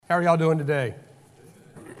How are y'all doing today?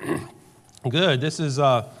 Good. This is,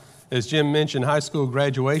 as Jim mentioned, high school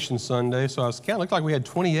graduation Sunday. So it looked like we had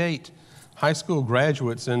 28 high school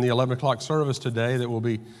graduates in the 11 o'clock service today that will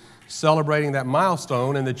be celebrating that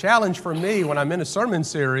milestone. And the challenge for me when I'm in a sermon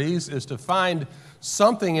series is to find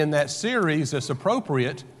something in that series that's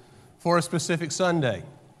appropriate for a specific Sunday.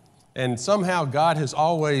 And somehow God has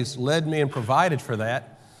always led me and provided for that.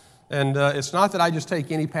 And it's not that I just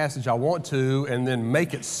take any passage I want to and then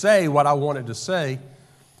make it say what I want it to say.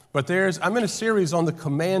 But I'm in a series on the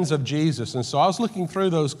commands of Jesus. And so I was looking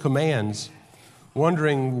through those commands,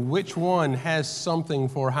 wondering which one has something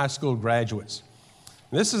for high school graduates.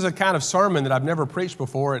 And this is a kind of sermon that I've never preached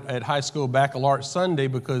before at High School Baccalaureate Sunday,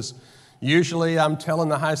 because usually I'm telling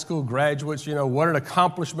the high school graduates, what an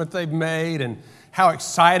accomplishment they've made and how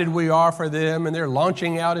excited we are for them, and they're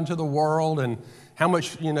launching out into the world, and how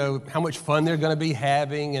much fun they're going to be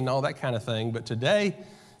having and all that kind of thing. But today,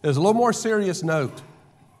 there's a little more serious note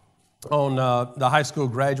on the high school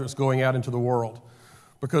graduates going out into the world,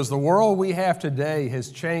 because the world we have today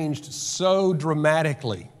has changed so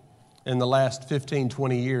dramatically in the last 15,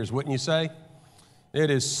 20 years, wouldn't you say?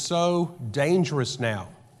 It is so dangerous now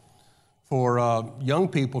for young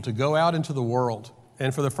people to go out into the world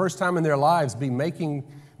and for the first time in their lives be making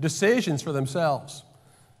decisions for themselves.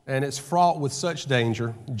 And it's fraught with such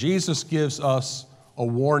danger. Jesus gives us a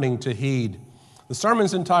warning to heed. The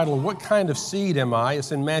sermon's entitled, "What Kind of Seed Am I?"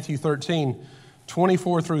 It's in Matthew 13,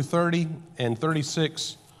 24 through 30 and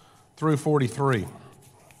 36 through 43.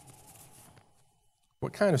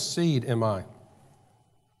 What kind of seed am I?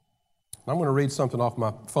 I'm going to read something off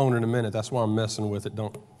my phone in a minute. That's why I'm messing with it.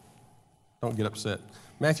 Don't get upset.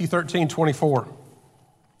 Matthew 13, 24.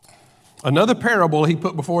 Another parable he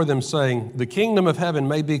put before them, saying, "The kingdom of heaven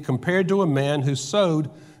may be compared to a man who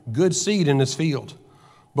sowed good seed in his field.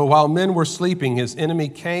 But while men were sleeping, his enemy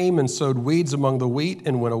came and sowed weeds among the wheat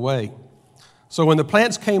and went away. So when the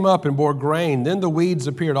plants came up and bore grain, then the weeds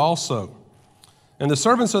appeared also. And the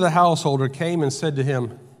servants of the householder came and said to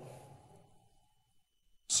him,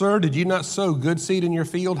 'Sir, did you not sow good seed in your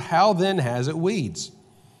field? How then has it weeds?'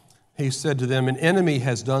 He said to them, 'An enemy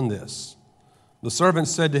has done this.' The servants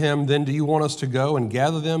said to him, 'Then do you want us to go and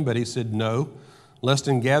gather them?' But he said, 'No, lest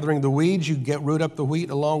in gathering the weeds you root up the wheat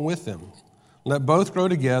along with them. Let both grow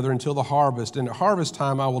together until the harvest, and at harvest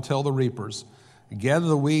time I will tell the reapers, gather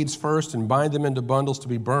the weeds first and bind them into bundles to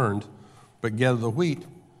be burned, but gather the wheat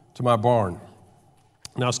to my barn.'"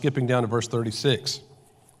 Now skipping down to verse 36.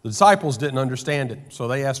 The disciples didn't understand it, so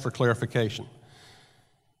they asked for clarification.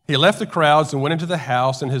 He left the crowds and went into the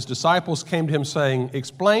house, and his disciples came to him saying,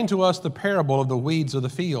 "Explain to us the parable of the weeds of the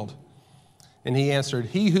field." And he answered,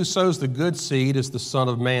 "He who sows the good seed is the Son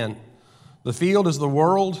of Man. The field is the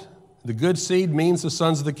world. The good seed means the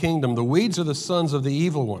sons of the kingdom. The weeds are the sons of the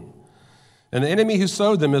evil one. And the enemy who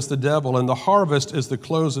sowed them is the devil, and the harvest is the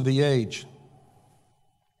close of the age.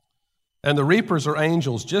 And the reapers are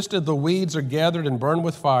angels. Just as the weeds are gathered and burned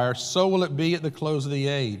with fire, so will it be at the close of the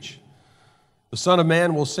age. The Son of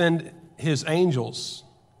Man will send his angels,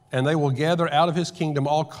 and they will gather out of his kingdom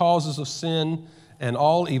all causes of sin and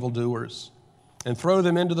all evildoers, and throw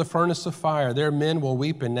them into the furnace of fire. There men will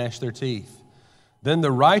weep and gnash their teeth. Then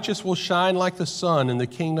the righteous will shine like the sun in the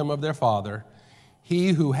kingdom of their Father.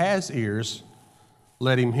 He who has ears,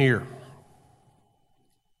 let him hear."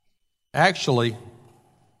 Actually,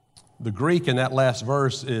 the Greek in that last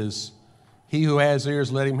verse is, "He who has ears,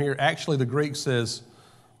 let him hear." Actually, the Greek says,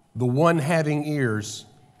 "The one having ears,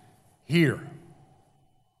 hear."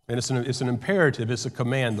 And it's an imperative, it's a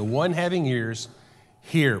command. The one having ears,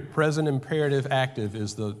 hear. Present imperative active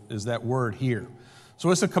is that word, hear.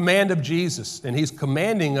 So it's a command of Jesus, and he's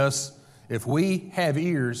commanding us, if we have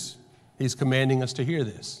ears, he's commanding us to hear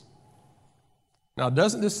this. Now,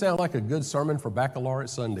 doesn't this sound like a good sermon for Baccalaureate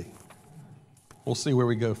Sunday? We'll see where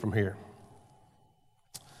we go from here.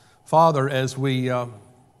 Father, as we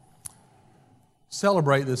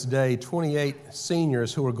celebrate this day, 28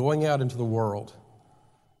 seniors who are going out into the world,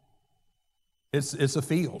 it's a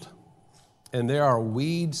field, and there are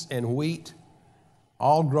weeds and wheat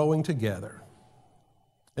all growing together.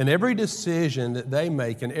 And every decision that they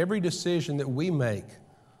make and every decision that we make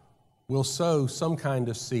will sow some kind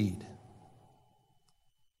of seed.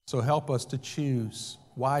 So help us to choose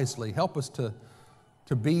wisely. Help us to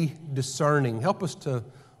be discerning. Help us to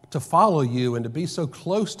follow you and to be so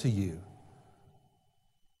close to you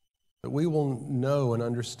that we will know and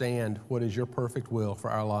understand what is your perfect will for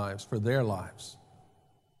our lives, for their lives.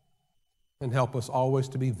 And help us always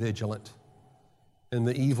to be vigilant in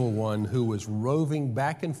the evil one who is roving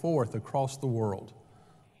back and forth across the world,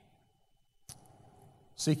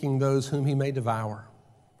 seeking those whom he may devour.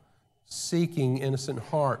 seeking innocent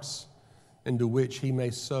hearts into which he may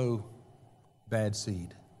sow bad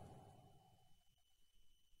seed.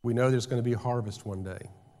 We know there's going to be a harvest one day.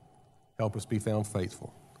 Help us be found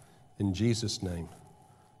faithful. In Jesus' name,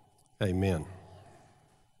 amen.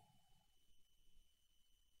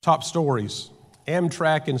 Top stories.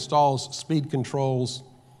 Amtrak installs speed controls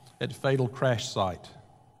at fatal crash site.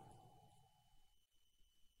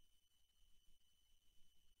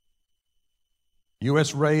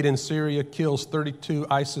 U.S. raid in Syria kills 32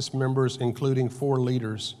 ISIS members, including 4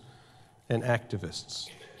 leaders and activists.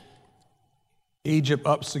 Egypt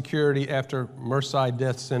ups security after Morsi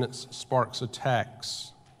death sentence sparks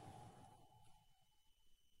attacks.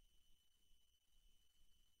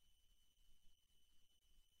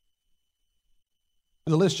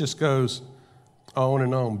 The list just goes on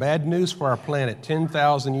and on. Bad news for our planet.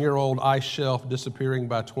 10,000-year-old ice shelf disappearing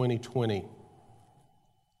by 2020.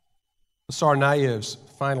 The Tsarnaev's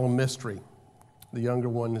final mystery. The younger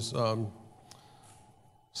one is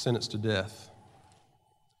sentenced to death.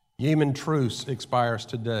 Yemen truce expires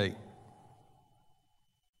today. It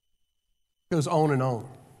goes on and on.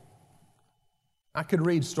 I could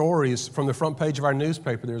read stories from the front page of our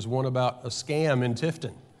newspaper. There's one about a scam in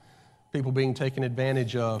Tifton. People being taken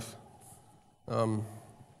advantage of.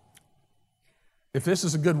 If this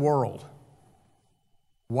is a good world,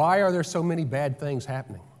 why are there so many bad things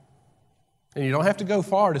happening? And you don't have to go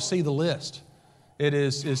far to see the list. It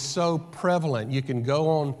is so prevalent. You can go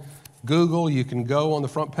on Google, you can go on the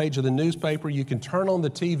front page of the newspaper, you can turn on the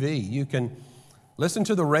TV, you can listen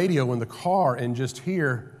to the radio in the car and just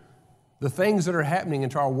hear the things that are happening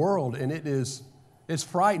into our world, and it's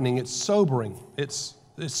frightening, it's sobering, it's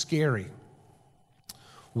scary.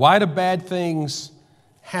 Why do bad things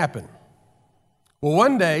happen? Well,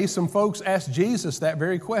 one day some folks asked Jesus that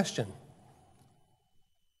very question.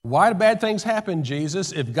 Why do bad things happen,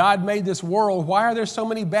 Jesus? If God made this world, why are there so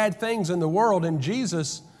many bad things in the world? And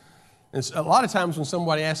Jesus, a lot of times when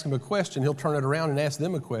somebody asks him a question, he'll turn it around and ask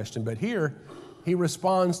them a question. But here, he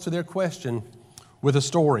responds to their question with a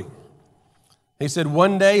story. He said,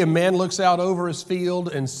 one day a man looks out over his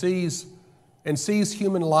field and sees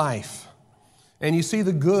human life. And you see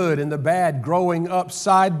the good and the bad growing up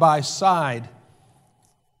side by side.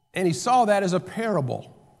 And he saw that as a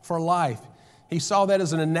parable for life. He saw that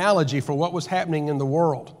as an analogy for what was happening in the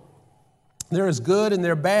world. There is good and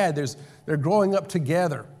they're bad. They're growing up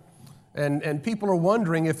together. And people are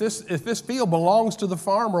wondering, if this field belongs to the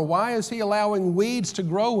farmer, why is he allowing weeds to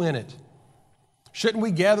grow in it? Shouldn't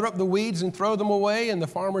we gather up the weeds and throw them away? And the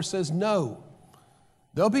farmer says, no.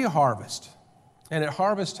 There'll be a harvest. And at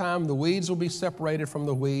harvest time, the weeds will be separated from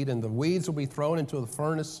the wheat, and the weeds will be thrown into the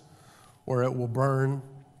furnace where it will burn,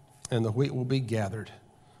 and the wheat will be gathered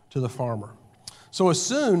to the farmer. So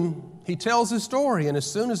he tells his story, and as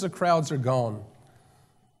soon as the crowds are gone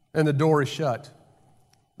and the door is shut,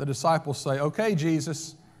 the disciples say, okay,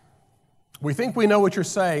 Jesus, we think we know what you're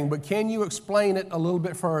saying, but can you explain it a little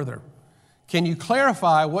bit further? Can you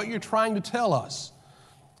clarify what you're trying to tell us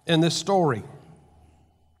in this story?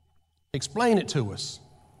 Explain it to us.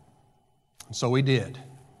 And so we did.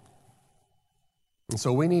 And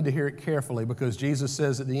so we need to hear it carefully, because Jesus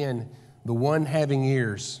says at the end, the one having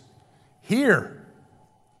ears, hear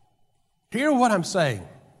what I'm saying.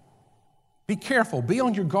 Be careful. Be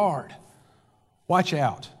on your guard. Watch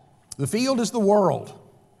out. The field is the world,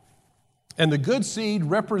 and the good seed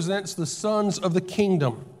represents the sons of the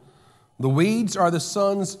kingdom. The weeds are the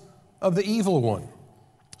sons of the evil one,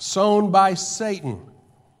 sown by Satan.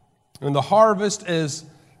 And the harvest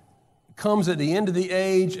comes at the end of the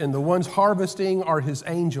age, and the ones harvesting are his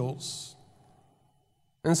angels.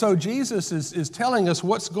 And so Jesus is telling us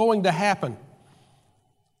what's going to happen.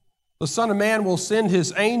 The Son of Man will send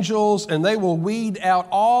his angels, and they will weed out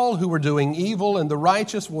all who are doing evil, and the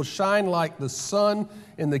righteous will shine like the sun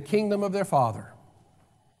in the kingdom of their Father.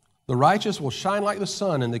 The righteous will shine like the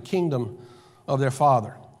sun in the kingdom of their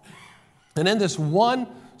Father. And in this one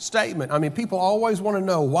statement, people always want to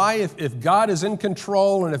know why, if God is in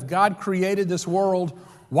control and if God created this world,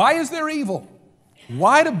 why is there evil?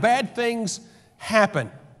 Why do bad things happen?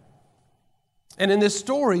 And in this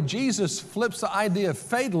story, Jesus flips the idea of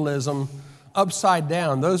fatalism upside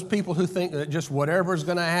down. Those people who think that just whatever's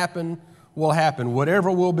going to happen will happen. Whatever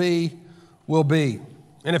will be, will be.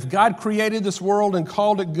 And if God created this world and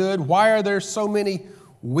called it good, why are there so many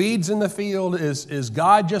weeds in the field? Is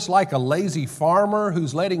God just like a lazy farmer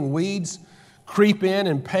who's letting weeds creep in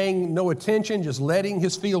and paying no attention, just letting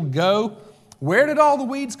his field go? Where did all the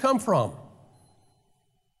weeds come from?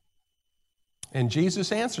 And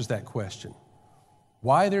Jesus answers that question.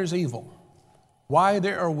 Why there's evil, why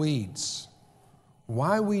there are weeds,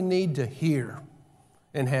 why we need to hear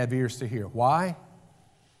and have ears to hear. Why?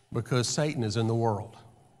 Because Satan is in the world,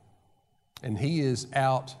 and he is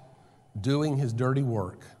out doing his dirty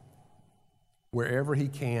work wherever he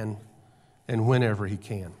can and whenever he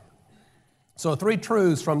can. So 3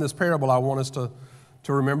 truths from this parable I want us to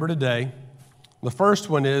remember today. The first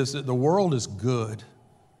one is that the world is good,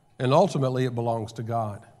 and ultimately it belongs to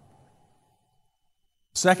God.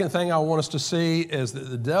 Second thing I want us to see is that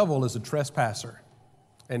the devil is a trespasser,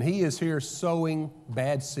 and he is here sowing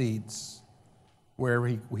bad seeds wherever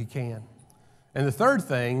he can. And the third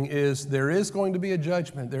thing is there is going to be a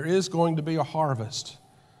judgment. There is going to be a harvest,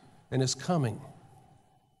 and it's coming.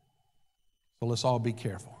 So let's all be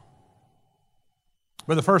careful.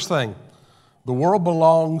 But the first thing, the world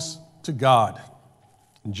belongs to God.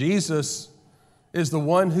 Jesus is the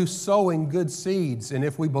one who's sowing good seeds. And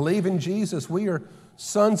if we believe in Jesus, we are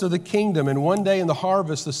sons of the kingdom. And one day in the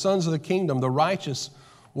harvest, the sons of the kingdom, the righteous,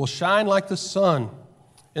 will shine like the sun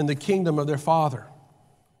in the kingdom of their Father.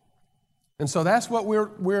 And so that's what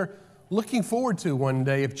we're looking forward to one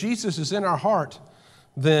day. If Jesus is in our heart,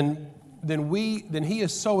 then he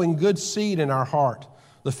is sowing good seed in our heart.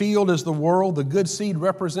 The field is the world. The good seed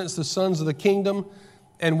represents the sons of the kingdom.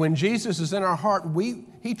 And when Jesus is in our heart,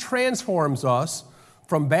 he transforms us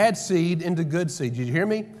from bad seed into good seed. Did you hear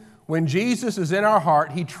me? When Jesus is in our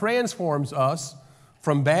heart, he transforms us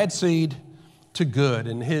from bad seed to good.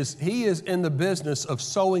 And he is in the business of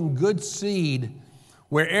sowing good seed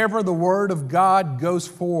wherever the word of God goes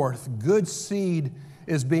forth. Good seed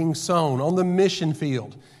is being sown on the mission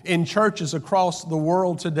field, in churches across the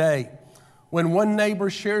world today. When one neighbor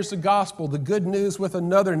shares the gospel, the good news with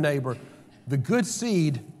another neighbor, the good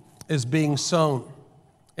seed is being sown.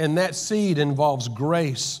 And that seed involves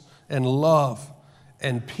grace and love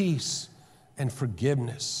and peace and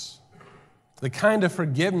forgiveness. The kind of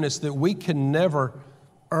forgiveness that we can never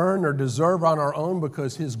earn or deserve on our own,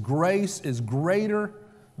 because his grace is greater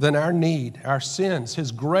than our need, our sins.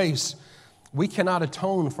 His grace, we cannot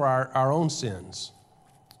atone for our own sins.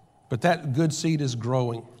 But that good seed is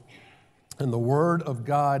growing, and the word of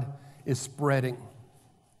God is spreading,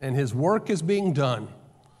 and his work is being done.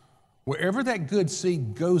 Wherever that good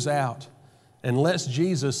seed goes out and lets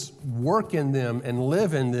Jesus work in them and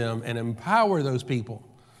live in them and empower those people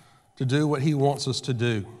to do what he wants us to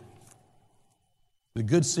do, the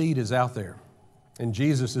good seed is out there, and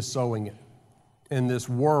Jesus is sowing it in this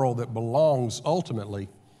world that belongs ultimately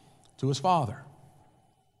to his Father.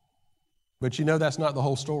 But you know, that's not the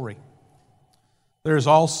whole story. There's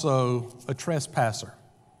also a trespasser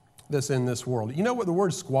that's in this world. You know what the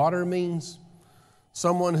word squatter means?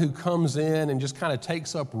 Someone who comes in and just kind of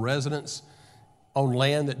takes up residence on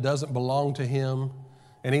land that doesn't belong to him.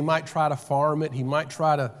 And he might try to farm it. He might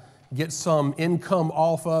try to get some income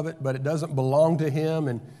off of it, but it doesn't belong to him.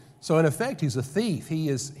 And so in effect, he's a thief. He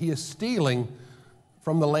is stealing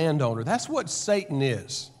from the landowner. That's what Satan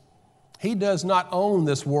is. He does not own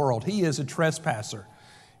this world. He is a trespasser.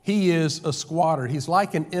 He is a squatter. He's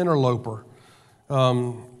like an interloper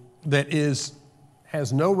that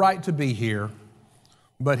has no right to be here,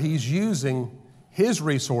 but he's using his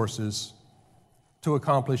resources to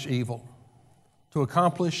accomplish evil, to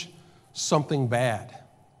accomplish something bad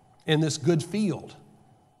in this good field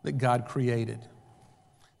that God created.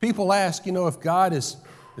 People ask, if God is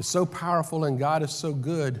so powerful and God is so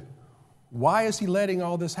good, why is he letting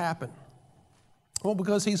all this happen? Well,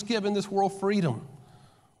 because he's given this world freedom.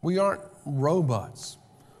 We aren't robots.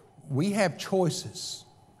 We have choices.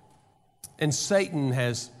 And Satan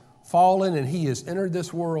has fallen, and he has entered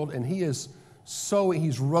this world, and he's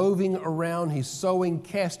roving around, he's sowing,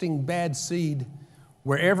 casting bad seed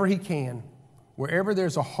wherever he can, wherever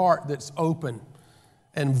there's a heart that's open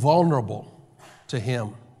and vulnerable to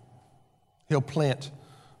him. He'll plant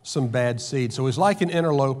some bad seed. So he's like an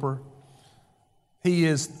interloper. He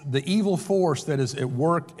is the evil force that is at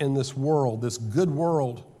work in this world, this good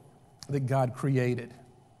world that God created.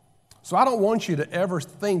 So I don't want you to ever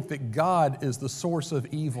think that God is the source of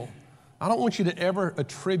evil. I don't want you to ever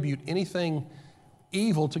attribute anything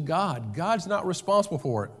evil to God. God's not responsible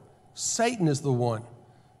for it. Satan is the one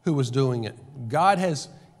who was doing it. God has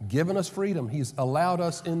given us freedom. He's allowed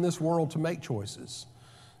us in this world to make choices.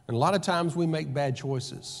 And a lot of times we make bad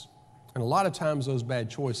choices. And a lot of times those bad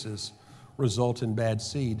choices result in bad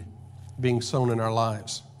seed being sown in our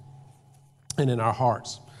lives and in our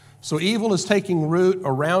hearts. So evil is taking root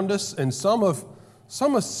around us, and some of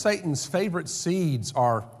Satan's favorite seeds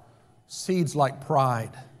are seeds like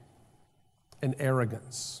pride and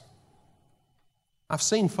arrogance. I've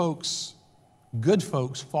seen good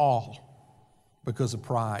folks fall because of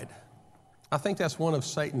pride. I think that's one of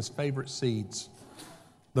Satan's favorite seeds.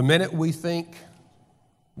 The minute we think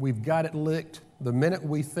we've got it licked, the minute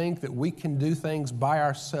we think that we can do things by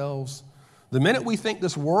ourselves, the minute we think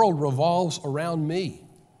this world revolves around me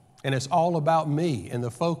and it's all about me and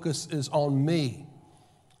the focus is on me,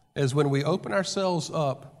 is when we open ourselves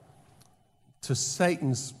up to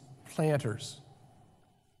Satan's planters.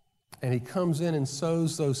 And he comes in and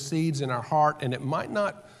sows those seeds in our heart, and it might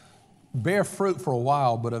not bear fruit for a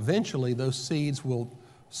while, but eventually those seeds will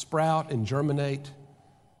sprout and germinate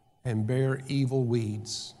and bear evil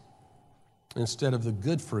weeds instead of the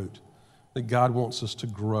good fruit that God wants us to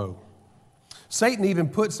grow. Satan even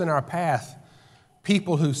puts in our path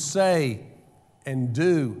people who say and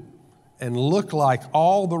do and look like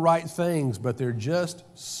all the right things, but they're just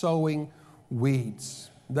sowing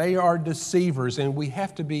weeds. They are deceivers, and we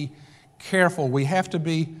have to be careful. We have to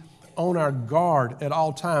be on our guard at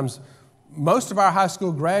all times. Most of our high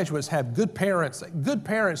school graduates have good parents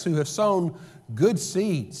who have sown good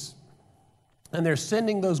seeds. And they're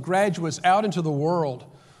sending those graduates out into the world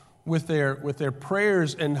with their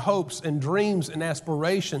prayers and hopes and dreams and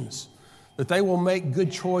aspirations that they will make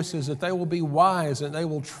good choices, that they will be wise, and they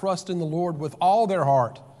will trust in the Lord with all their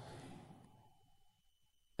heart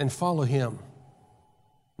and follow Him.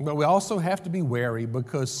 But we also have to be wary,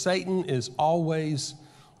 because Satan is always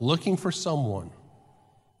looking for someone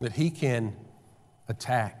that he can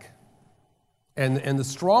attack. And the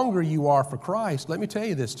stronger you are for Christ, let me tell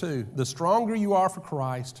you this too, the stronger you are for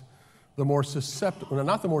Christ, the more susceptible, well,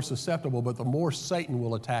 not the more susceptible, but the more Satan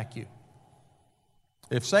will attack you.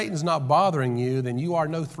 If Satan's not bothering you, then you are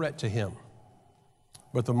no threat to him.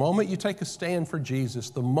 But the moment you take a stand for Jesus,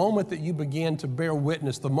 the moment that you begin to bear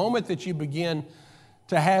witness, the moment that you begin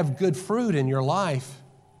to have good fruit in your life,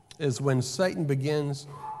 is when Satan begins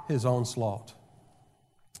his onslaught.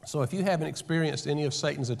 So if you haven't experienced any of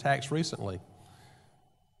Satan's attacks recently,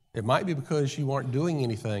 it might be because you aren't doing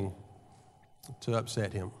anything to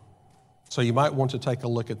upset him. So you might want to take a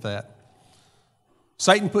look at that.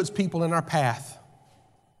 Satan puts people in our path.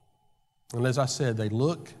 And as I said, they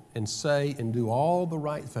look and say and do all the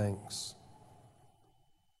right things.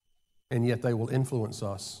 And yet they will influence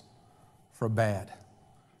us for bad.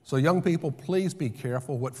 So young people, please be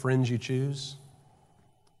careful what friends you choose.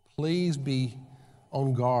 Please be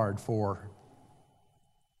on guard for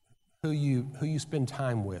who you spend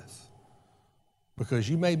time with. Because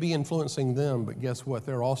you may be influencing them, but guess what?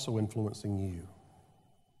 They're also influencing you.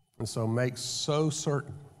 And so make so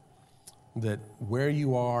certain that where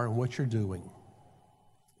you are and what you're doing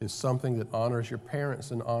is something that honors your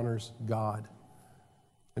parents and honors God.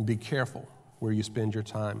 And be careful where you spend your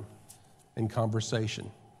time in conversation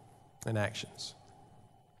and actions.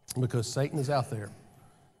 Because Satan is out there,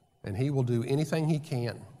 and he will do anything he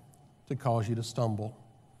can to cause you to stumble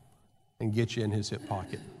and get you in his hip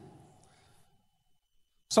pocket.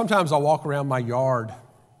 Sometimes I walk around my yard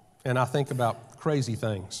and I think about crazy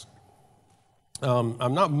things.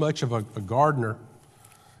 I'm not much of a gardener,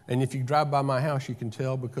 and if you drive by my house, you can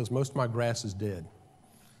tell because most of my grass is dead.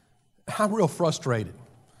 I'm real frustrated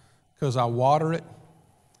because I water it,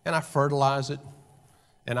 and I fertilize it,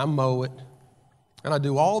 and I mow it, and I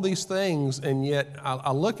do all these things, and yet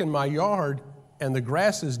I look in my yard, and the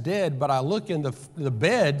grass is dead, but I look in the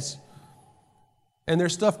beds, and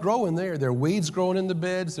there's stuff growing there. There are weeds growing in the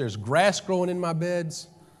beds. There's grass growing in my beds.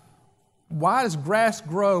 Why does grass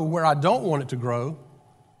grow where I don't want it to grow,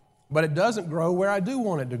 but it doesn't grow where I do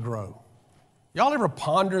want it to grow? Y'all ever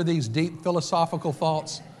ponder these deep philosophical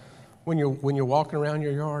thoughts when you're walking around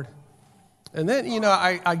your yard? And then,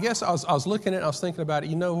 I guess I was looking at it, I was thinking about it.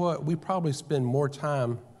 You know what? We probably spend more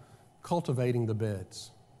time cultivating the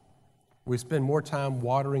beds. We spend more time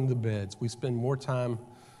watering the beds. We spend more time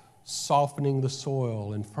softening the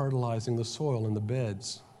soil and fertilizing the soil in the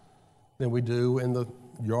beds than we do in the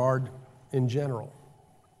yard in general.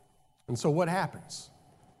 And so what happens?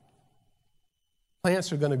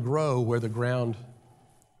 Plants are going to grow where the ground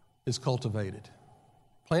is cultivated.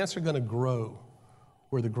 Plants are going to grow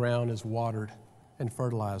where the ground is watered and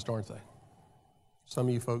fertilized, aren't they? Some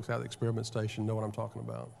of you folks out at the experiment station know what I'm talking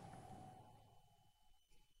about.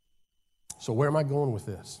 So where am I going with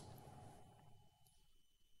this?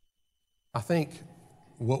 I think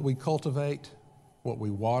what we cultivate, what we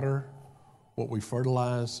water, what we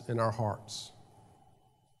fertilize in our hearts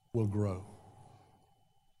will grow.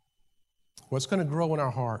 What's going to grow in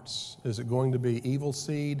our hearts? Is it going to be evil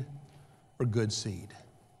seed or good seed?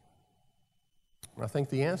 And I think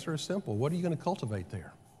the answer is simple. What are you going to cultivate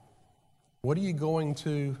there? What are you going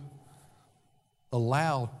to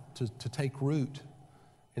allow to take root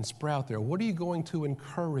and sprout there? What are you going to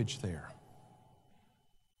encourage there?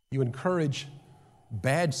 You encourage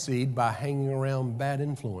bad seed by hanging around bad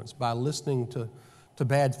influence, by listening to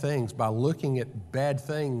bad things, by looking at bad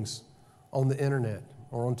things on the internet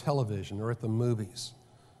or on television or at the movies.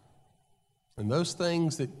 And those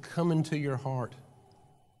things that come into your heart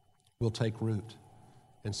will take root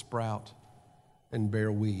and sprout and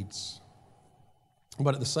bear weeds.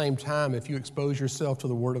 But at the same time, if you expose yourself to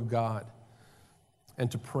the Word of God and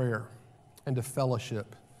to prayer and to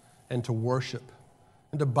fellowship and to worship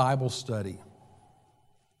and to Bible study,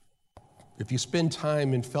 if you spend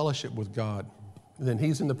time in fellowship with God, then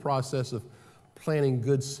He's in the process of planting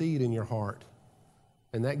good seed in your heart.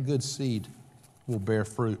 And that good seed will bear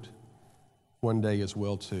fruit one day as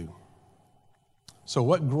well too. So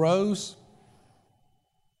what grows,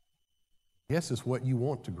 I guess it's what you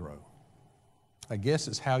want to grow. I guess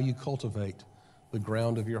it's how you cultivate the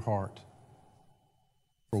ground of your heart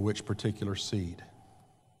for which particular seed.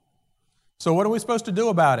 So what are we supposed to do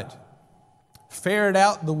about it? Ferret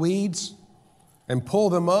out the weeds and pull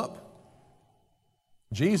them up?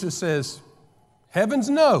 Jesus says, heavens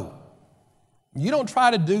no. You don't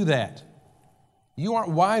try to do that. You aren't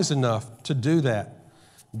wise enough to do that.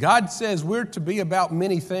 God says we're to be about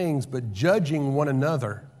many things, but judging one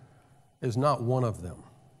another is not one of them.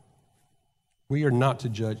 We are not to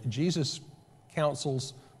judge. Jesus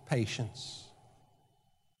counsels patience.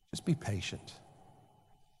 Just be patient.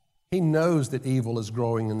 He knows that evil is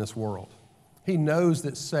growing in this world. He knows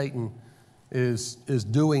that Satan is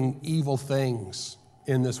doing evil things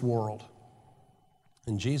in this world.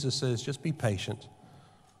 And Jesus says, just be patient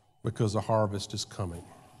because the harvest is coming.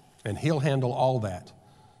 And He'll handle all that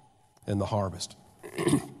in the harvest.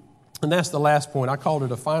 And that's the last point. I called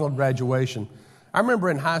it a final graduation. I remember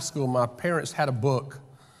in high school, my parents had a book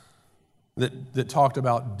that talked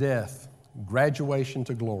about death, graduation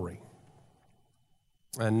to glory.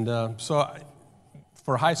 And so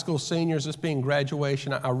for high school seniors, this being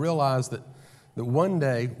graduation, I realized that one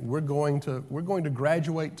day we're going to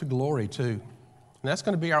graduate to glory too. And that's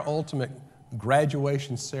going to be our ultimate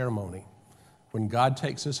graduation ceremony when God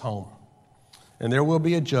takes us home. And there will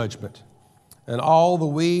be a judgment. And all the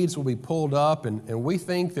weeds will be pulled up, and we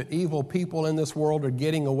think that evil people in this world are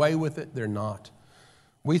getting away with it. They're not.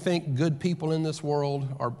 We think good people in this world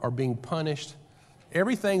are being punished.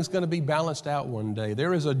 Everything's going to be balanced out one day.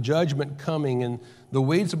 There is a judgment coming, and the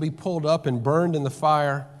weeds will be pulled up and burned in the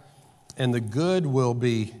fire, and the good will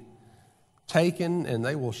be taken, and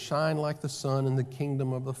they will shine like the sun in the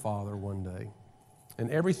kingdom of the Father one day.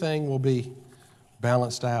 And everything will be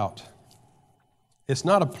balanced out. It's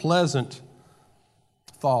not a pleasant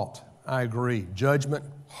thought, I agree. Judgment,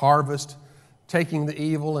 harvest, taking the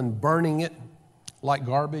evil and burning it like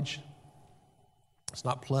garbage. It's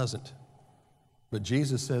not pleasant. But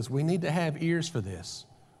Jesus says we need to have ears for this.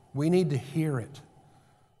 We need to hear it.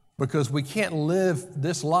 Because we can't live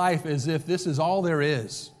this life as if this is all there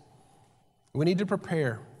is. We need to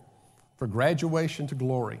prepare for graduation to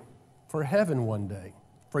glory, for heaven one day,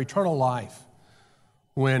 for eternal life,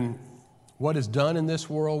 when what is done in this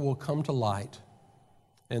world will come to light,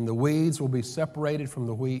 and the weeds will be separated from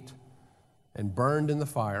the wheat and burned in the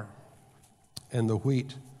fire, and the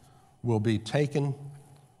wheat will be taken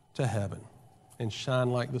to heaven and shine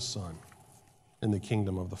like the sun in the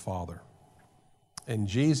kingdom of the Father. And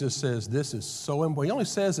Jesus says this is so important. He only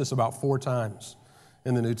says this about 4 times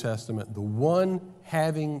in the New Testament. The one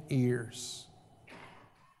having ears,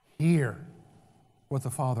 hear what the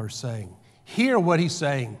Father is saying. Hear what He's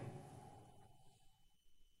saying.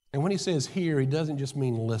 And when He says hear, He doesn't just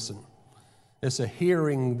mean listen. It's a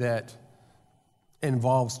hearing that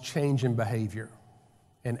involves change in behavior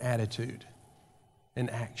and attitude and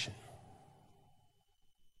action.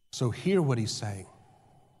 So hear what He's saying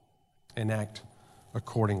and act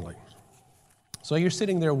accordingly. So you're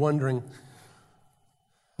sitting there wondering,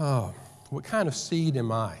 oh, what kind of seed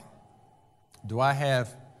am I? Do I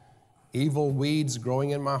have evil weeds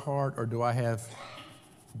growing in my heart, or do I have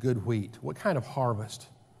good wheat? What kind of harvest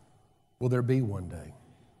will there be one day?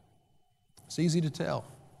 It's easy to tell.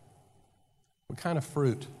 What kind of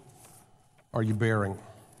fruit are you bearing?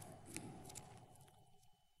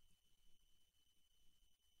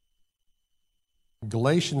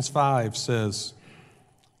 Galatians 5 says,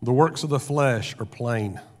 the works of the flesh are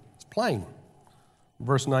plain. It's plain.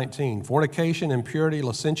 Verse 19, fornication, impurity,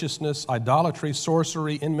 licentiousness, idolatry,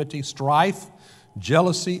 sorcery, enmity, strife,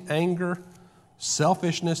 jealousy, anger,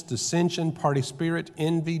 selfishness, dissension, party spirit,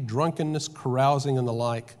 envy, drunkenness, carousing, and the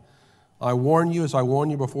like. I warn you, as I warned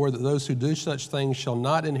you before, that those who do such things shall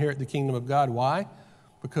not inherit the kingdom of God. Why?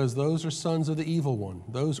 Because those are sons of the evil one.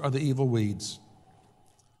 Those are the evil weeds.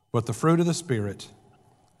 But the fruit of the Spirit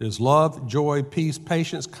It is love, joy, peace,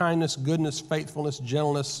 patience, kindness, goodness, faithfulness,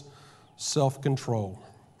 gentleness, self-control.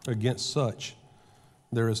 Against such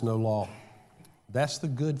there is no law. That's the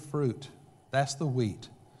good fruit. That's the wheat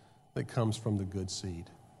that comes from the good seed.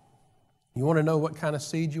 You want to know what kind of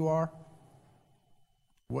seed you are?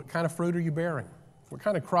 What kind of fruit are you bearing? What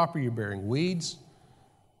kind of crop are you bearing? Weeds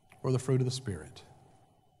or the fruit of the Spirit?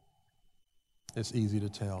 It's easy to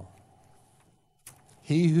tell.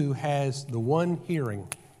 He who has the one hearing,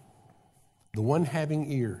 the one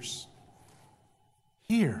having ears,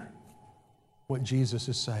 hear what Jesus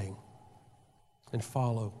is saying and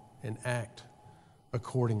follow and act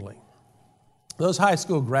accordingly. Those high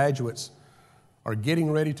school graduates are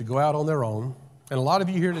getting ready to go out on their own, and a lot of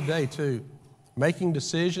you here today too, making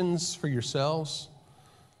decisions for yourselves.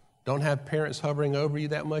 Don't have parents hovering over you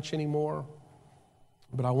that much anymore.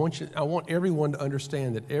 But I want everyone to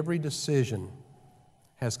understand that every decision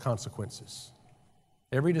has consequences.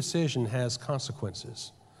 Every decision has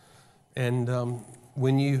consequences. And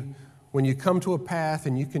when you come to a path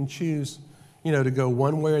and you can choose, to go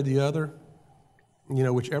one way or the other,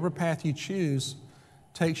 whichever path you choose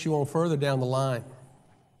takes you on further down the line.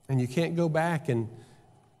 And you can't go back and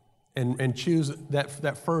choose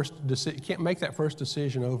that first decision. You can't make that first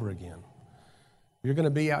decision over again. You're going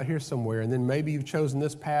to be out here somewhere, and then maybe you've chosen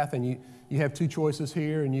this path, and you have two choices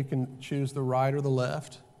here, and you can choose the right or the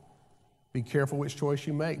left. Be careful which choice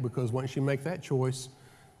you make, because once you make that choice,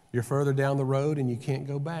 you're further down the road, and you can't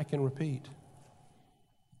go back and repeat.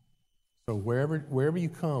 So wherever you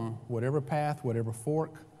come, whatever path, whatever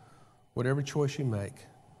fork, whatever choice you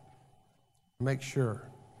make sure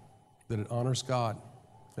that it honors God,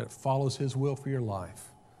 that it follows His will for your life,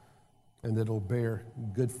 and that it will bear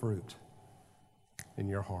good fruit in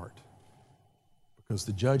your heart. Because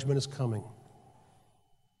the judgment is coming.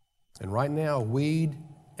 And right now, weed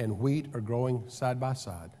and wheat are growing side by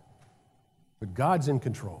side. But God's in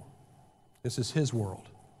control. This is His world.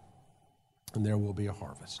 And there will be a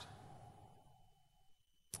harvest.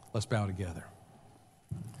 Let's bow together.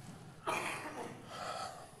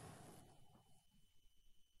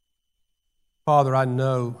 Father, I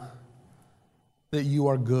know that You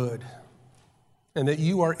are good and that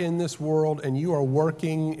You are in this world and You are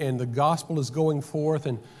working and the gospel is going forth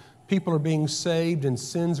and people are being saved and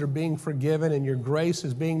sins are being forgiven and Your grace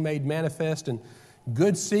is being made manifest and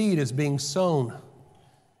good seed is being sown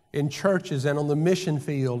in churches and on the mission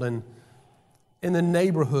field and in the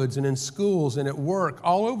neighborhoods and in schools and at work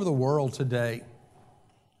all over the world today.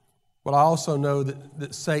 But I also know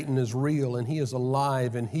that Satan is real and he is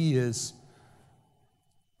alive and he is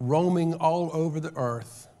roaming all over the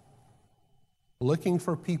earth, looking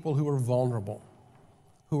for people who are vulnerable,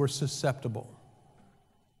 who are susceptible,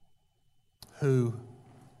 who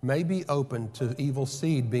may be open to evil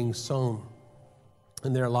seed being sown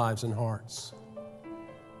in their lives and hearts.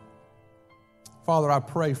 Father, I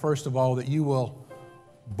pray, first of all, that You will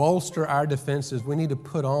bolster our defenses. We need to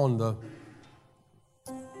put on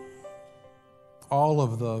all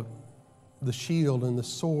of the shield and the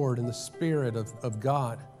sword and the Spirit of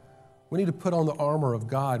God. We need to put on the armor of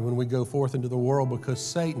God when we go forth into the world, because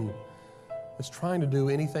Satan is trying to do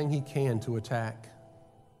anything he can to attack.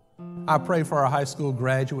 I pray for our high school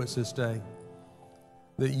graduates this day,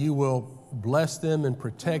 that You will bless them and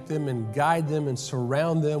protect them and guide them and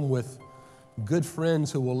surround them with good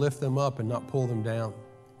friends who will lift them up and not pull them down.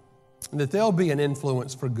 And that they'll be an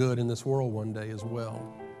influence for good in this world one day as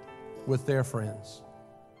well with their friends.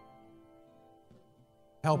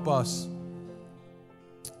 Help us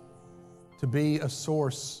to be a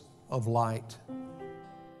source of light,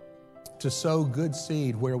 to sow good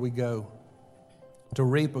seed where we go, to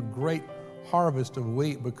reap a great harvest of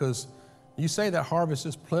wheat, because You say that harvest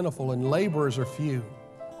is plentiful and laborers are few.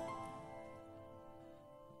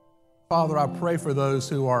 Father, I pray for those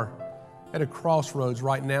who are at a crossroads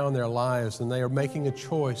right now in their lives and they are making a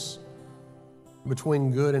choice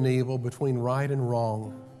between good and evil, between right and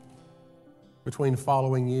wrong, between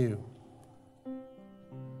following You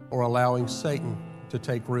or allowing Satan to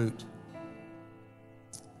take root.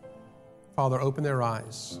 Father, open their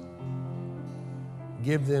eyes.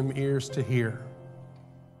 Give them ears to hear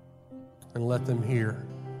and let them hear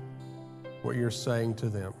what You're saying to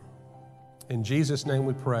them. In Jesus' name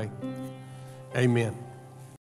we pray. Amen.